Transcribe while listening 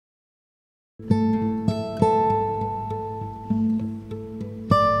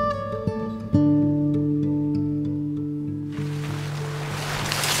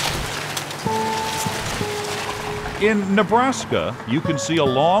In Nebraska, you can see a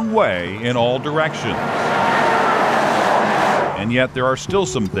long way in all directions. And yet there are still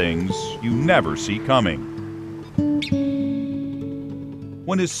some things you never see coming.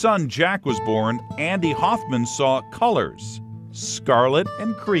 When his son Jack was born, Andy Hoffman saw colors, scarlet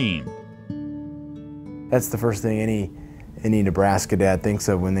and cream. That's the first thing any Nebraska dad thinks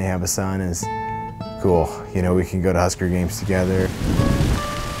of when they have a son is, cool, you know, we can go to Husker games together.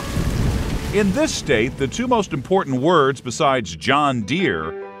 In this state, the two most important words besides John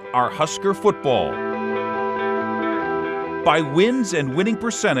Deere are Husker football. By wins and winning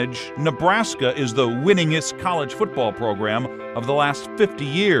percentage, Nebraska is the winningest college football program of the last 50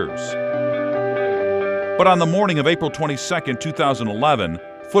 years. But on the morning of April 22, 2011,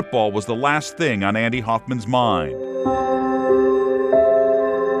 football was the last thing on Andy Hoffman's mind.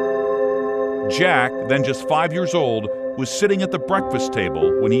 Jack, then just 5 years old, was sitting at the breakfast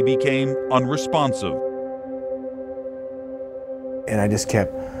table when he became unresponsive. And I just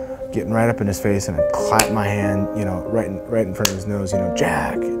kept getting right up in his face and I'd clap my hand, you know, right in front of his nose, you know,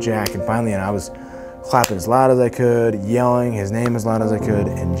 Jack, Jack. And finally, I was clapping as loud as I could, yelling his name as loud as I could,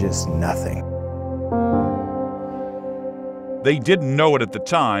 and just nothing. They didn't know it at the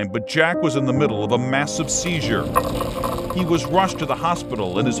time, but Jack was in the middle of a massive seizure. He was rushed to the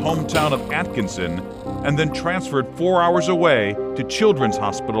hospital in his hometown of Atkinson and then transferred 4 hours away to Children's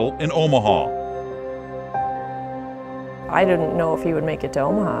Hospital in Omaha. I didn't know if he would make it to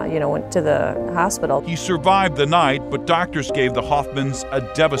Omaha, you know, went to the hospital. He survived the night, but doctors gave the Hoffmans a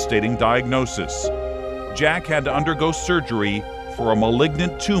devastating diagnosis. Jack had to undergo surgery for a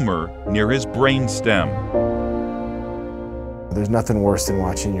malignant tumor near his brainstem. There's nothing worse than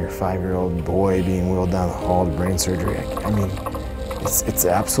watching your 5-year-old boy being wheeled down the hall to brain surgery. I mean, it's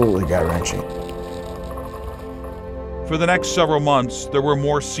absolutely gut-wrenching. For the next several months, there were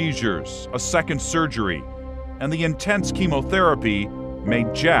more seizures, a second surgery, and the intense chemotherapy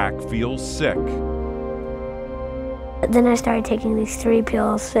made Jack feel sick. Then I started taking these 3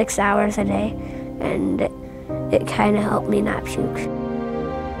 pills 6 hours a day, and it kind of helped me not puke.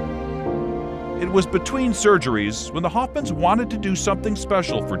 It was between surgeries when the Hoffmans wanted to do something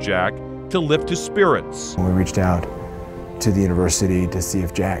special for Jack to lift his spirits. We reached out to the university to see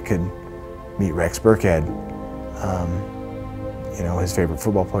if Jack could meet Rex Burkhead, you know, his favorite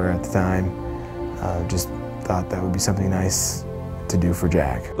football player at the time. Just thought that would be something nice to do for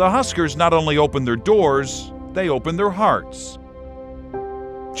Jack. The Huskers not only opened their doors, they opened their hearts.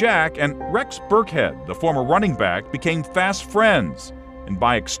 Jack and Rex Burkhead, the former running back, became fast friends, and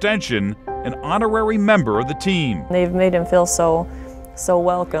by extension, an honorary member of the team. They've made him feel so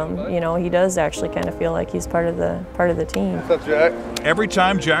welcome. You know, he does actually kind of feel like he's part of the team. What's up, Jack? Every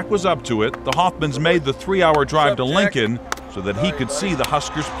time Jack was up to it, the Hoffmans made the 3-hour drive to Lincoln so that he could see the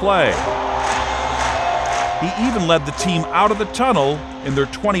Huskers play. He even led the team out of the tunnel in their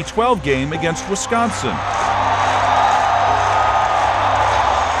 2012 game against Wisconsin.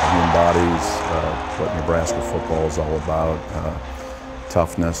 He embodies what Nebraska football is all about.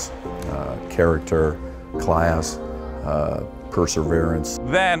 Toughness, character, class, perseverance.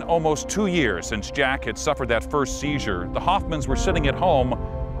 Then, almost 2 years since Jack had suffered that first seizure, the Hoffmans were sitting at home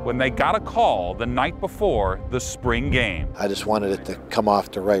when they got a call the night before the spring game. I just wanted it to come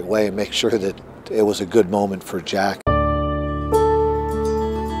off the right way and make sure that it was a good moment for Jack.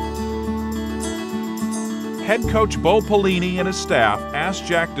 Head coach Bo Pelini and his staff asked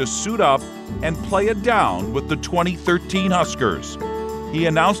Jack to suit up and play it down with the 2013 Huskers. He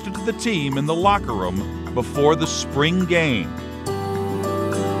announced it to the team in the locker room before the spring game.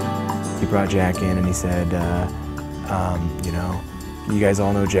 He brought Jack in and he said, you know, you guys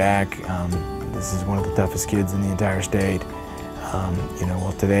all know Jack. This is one of the toughest kids in the entire state. You know,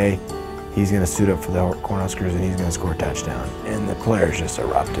 well, today he's going to suit up for the Cornhuskers and he's going to score a touchdown. And the players just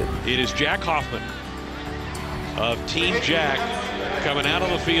erupted. It is Jack Hoffman of Team Jack coming out on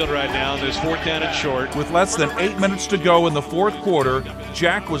the field right now in this 4th down and short. With less than 8 minutes to go in the 4th quarter,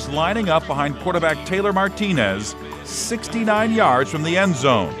 Jack was lining up behind quarterback Taylor Martinez, 69 yards from the end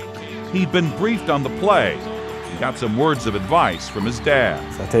zone. He'd been briefed on the play and got some words of advice from his dad.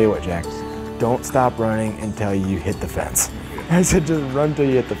 So I'll tell you what, Jack, don't stop running until you hit the fence. I said just run till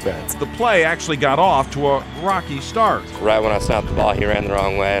you hit the fence. The play actually got off to a rocky start. Right when I snapped the ball, he ran the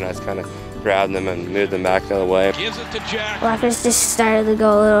wrong way, and I just kind of grabbed them and moved them back the other way. Gives it to Jack. Blockers just started to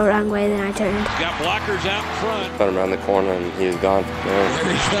go a little wrong way, then I turned. He's got blockers out in front. Put him around the corner, and he was gone. There he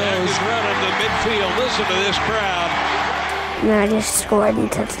goes. He's running to midfield. Listen to this crowd. And then I just scored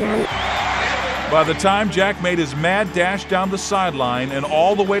and touchdown. By the time Jack made his mad dash down the sideline and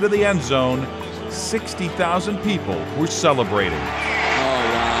all the way to the end zone, 60,000 people were celebrating. Oh,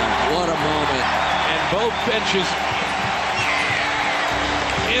 wow. What a moment. And both benches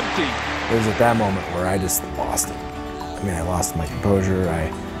empty. It was at that moment where I just lost it. I mean, I lost my composure.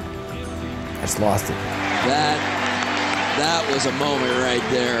 I just lost it. That was a moment right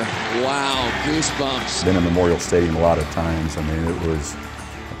there. Wow, goosebumps. Been in Memorial Stadium a lot of times. I mean, it was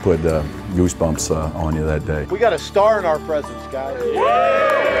put goosebumps on you that day. We got a star in our presence, guys.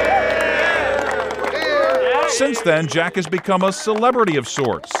 Since then, Jack has become a celebrity of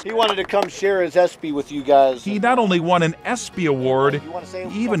sorts. He wanted to come share his ESPY with you guys. He not only won an ESPY award,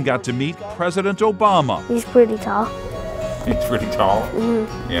 he even got to meet President Obama. He's pretty tall. He's pretty tall.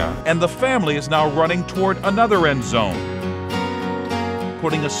 Yeah. And the family is now running toward another end zone,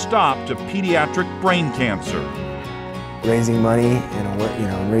 putting a stop to pediatric brain cancer. Raising money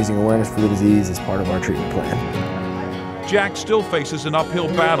and raising awareness for the disease is part of our treatment plan. Jack still faces an uphill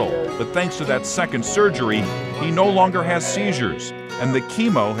battle, but thanks to that second surgery, he no longer has seizures, and the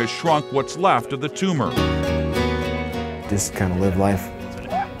chemo has shrunk what's left of the tumor. Just kind of live life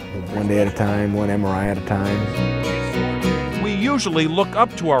one day at a time, one MRI at a time. We usually look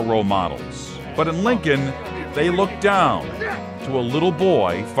up to our role models, but in Lincoln, they look down to a little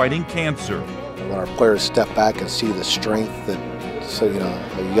boy fighting cancer. When our players step back and see the strength that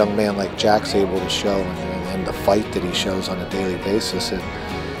a young man like Jack's able to show, and the fight that he shows on a daily basis, it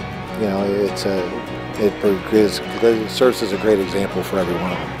serves as a great example for every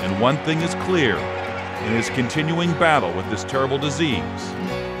one of them. And one thing is clear, in his continuing battle with this terrible disease,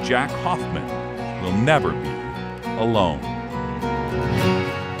 Jack Hoffman will never be alone.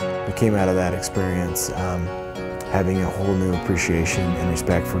 We came out of that experience having a whole new appreciation and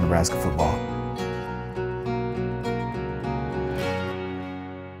respect for Nebraska football.